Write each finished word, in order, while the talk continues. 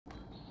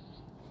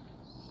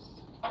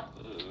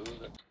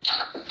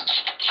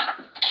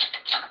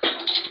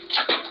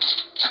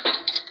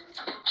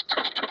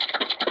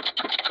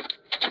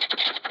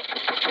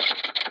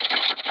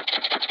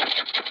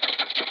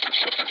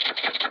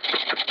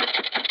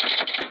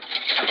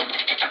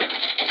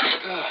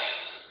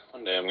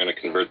One day I'm going to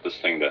convert this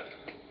thing to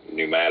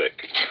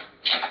pneumatic.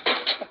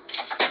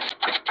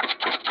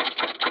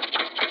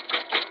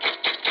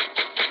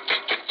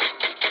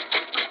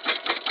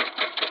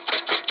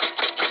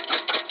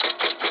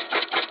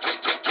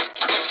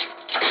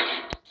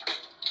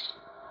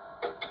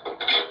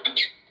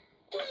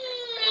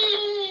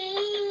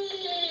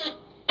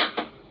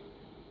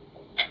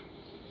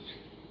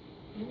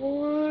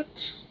 What?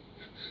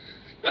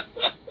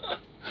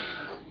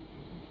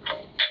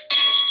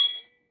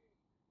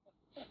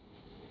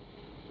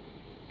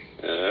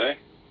 Okay.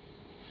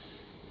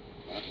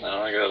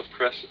 Now I gotta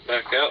press it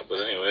back out, but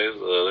anyways,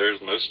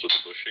 there's most of the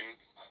bushing.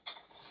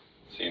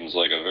 Seems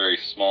like a very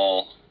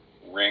small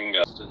ring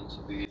got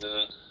into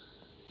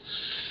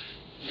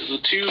the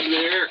tube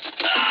there.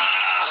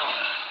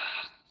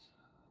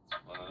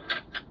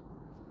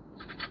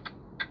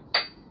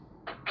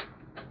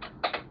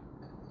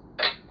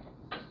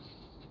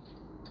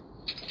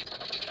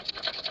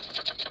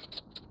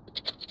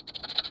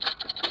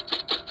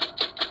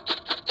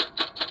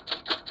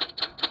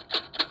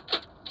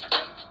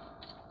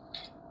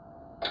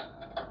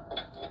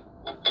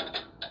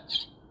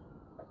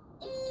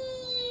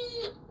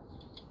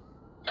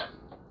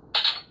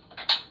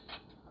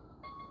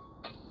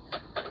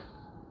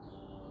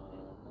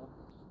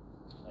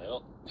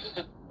 Well,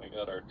 we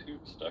got our tube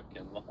stuck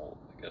in the hole.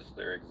 I guess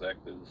they're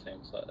exactly the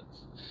same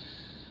size.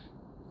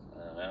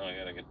 Now we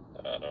gotta get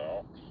that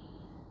out.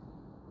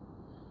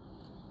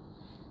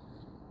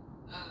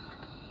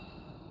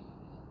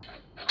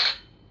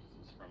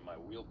 This is from my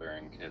wheel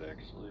bearing kit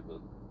actually,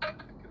 but I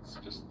think it's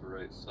just the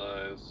right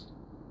size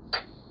to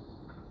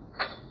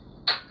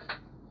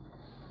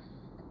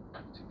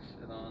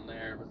fit on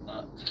there, but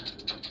not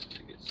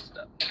to get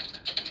stuck.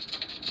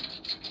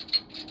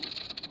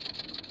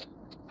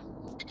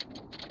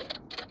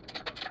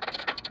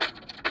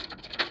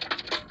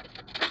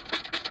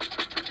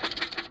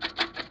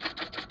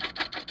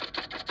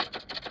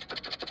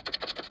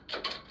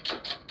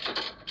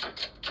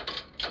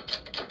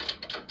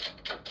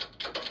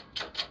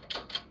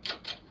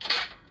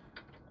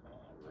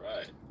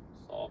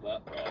 Solve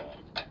that problem.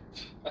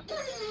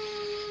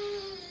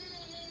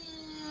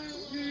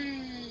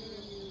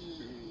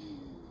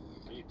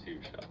 Me too,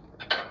 shop.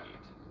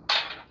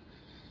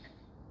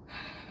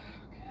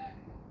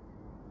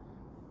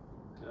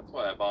 That's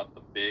why I bought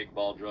the big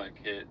ball joint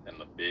kit and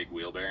the big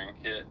wheel bearing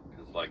kit,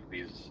 because like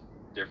these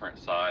different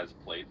size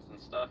plates and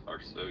stuff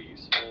are so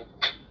useful.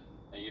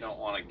 And you don't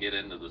want to get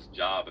into this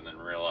job and then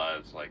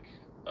realize like,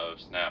 oh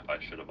snap, I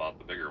should have bought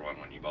the bigger one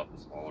when you bought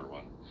the smaller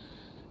one.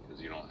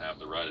 Because you don't have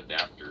the right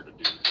adapter to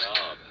do the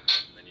job,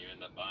 and then you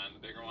end up buying the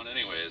bigger one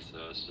anyways.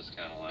 So it's just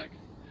kind of like,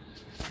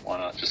 why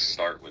not just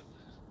start with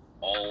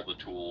all the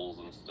tools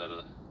instead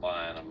of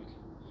buying them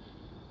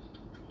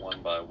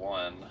one by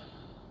one?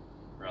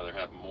 I'd rather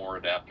have more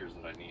adapters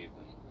than I need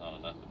than not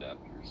enough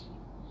adapters.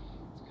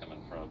 It's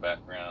coming from a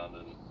background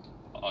in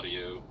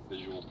audio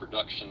visual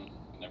production.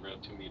 You never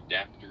have too many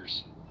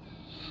adapters.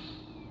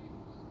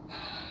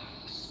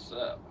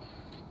 So